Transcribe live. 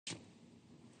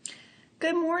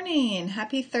Good morning.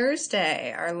 Happy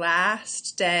Thursday, our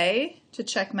last day to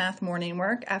check math morning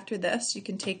work. After this, you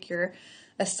can take your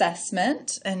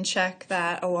assessment and check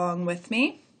that along with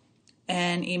me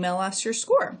and email us your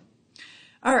score.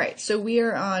 All right, so we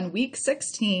are on week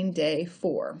 16, day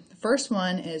 4. The first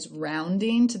one is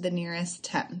rounding to the nearest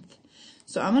tenth.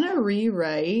 So I'm going to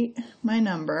rewrite my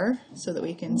number so that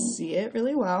we can see it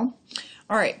really well.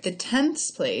 All right, the tenths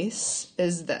place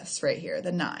is this right here,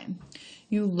 the 9.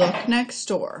 You look next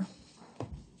door.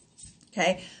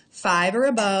 Okay, 5 or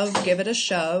above, give it a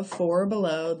shove. 4 or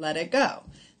below, let it go.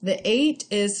 The 8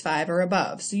 is 5 or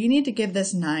above, so you need to give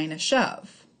this 9 a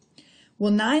shove.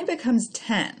 Well, 9 becomes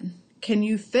 10. Can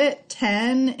you fit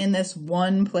 10 in this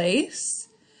one place?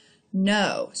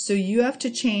 No, so you have to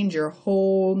change your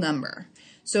whole number.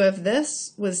 So if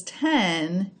this was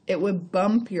 10, it would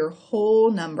bump your whole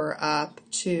number up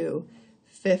to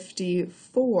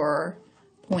 54.0.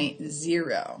 I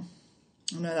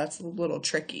know that's a little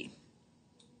tricky.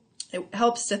 It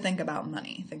helps to think about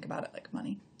money. Think about it like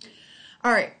money.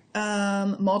 All right,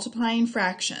 multiplying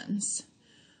fractions.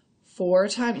 4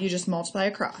 times, you just multiply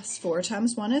across. 4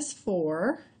 times 1 is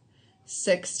 4.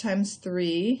 6 times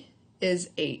 3 is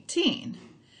 18.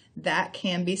 That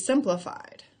can be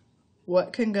simplified.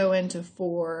 What can go into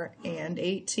 4 and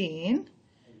 18?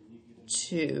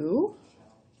 2.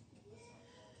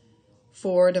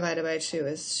 4 divided by 2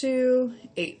 is 2.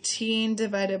 18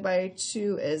 divided by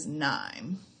 2 is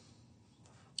 9.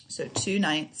 So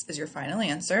 2/9 is your final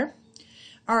answer.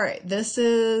 All right, this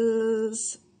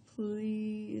is,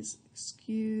 please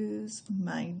excuse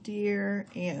my dear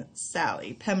Aunt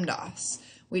Sally, PEMDAS.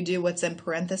 We do what's in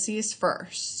parentheses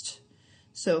first.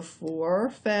 So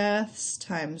 4/5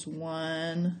 times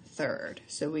 1/3.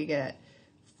 So we get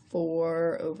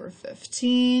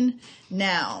 4/15.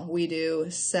 Now we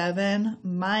do 7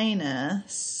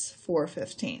 minus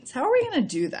 4/15. How are we going to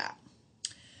do that?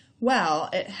 Well,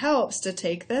 it helps to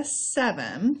take this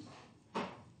 7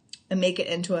 and make it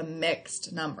into a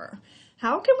mixed number.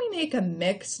 How can we make a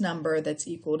mixed number that's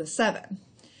equal to 7?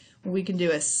 We can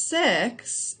do a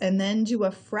 6 and then do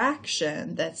a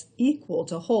fraction that's equal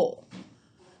to whole.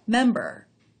 Remember,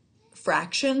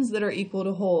 fractions that are equal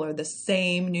to whole are the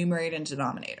same numerator and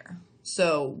denominator.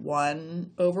 So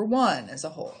 1/1 is a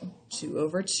whole.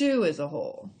 2/2 is a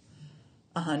whole.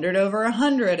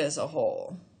 100/100 is a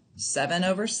whole.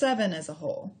 7/7 is a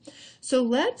whole. So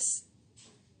let's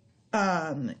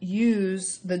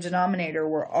use the denominator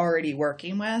we're already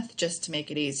working with just to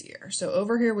make it easier. So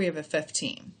over here we have a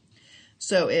 15.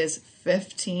 So is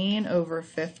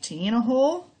 15/15 a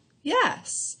whole?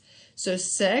 Yes. So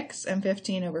 6 and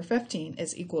 15/15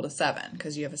 is equal to 7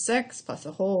 because you have a 6 plus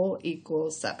a whole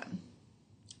equals 7.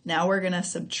 Now we're going to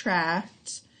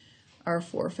subtract our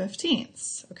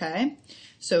 4/15, okay?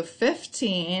 So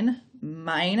 15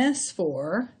 minus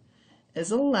 4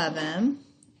 is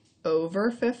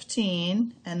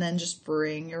 11/15, and then just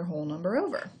bring your whole number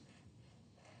over.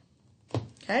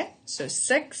 Okay, so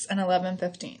 6 and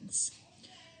 11/15.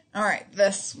 All right,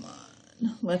 this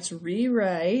one. Let's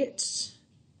rewrite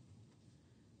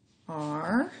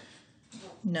our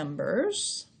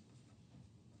numbers.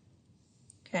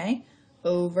 Okay,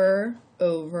 over,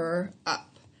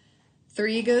 up.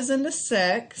 3 goes into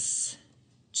 6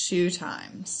 2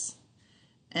 times.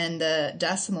 And the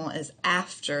decimal is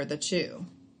after the 2.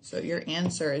 So your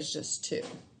answer is just 2.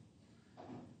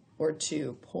 Or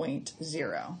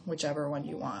 2.0, whichever one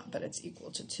you want, but it's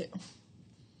equal to 2.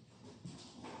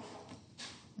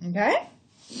 Okay?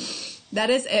 That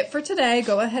is it for today.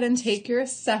 Go ahead and take your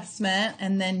assessment,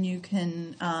 and then you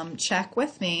can check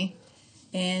with me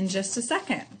in just a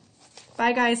second.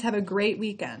 Bye, guys. Have a great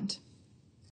weekend.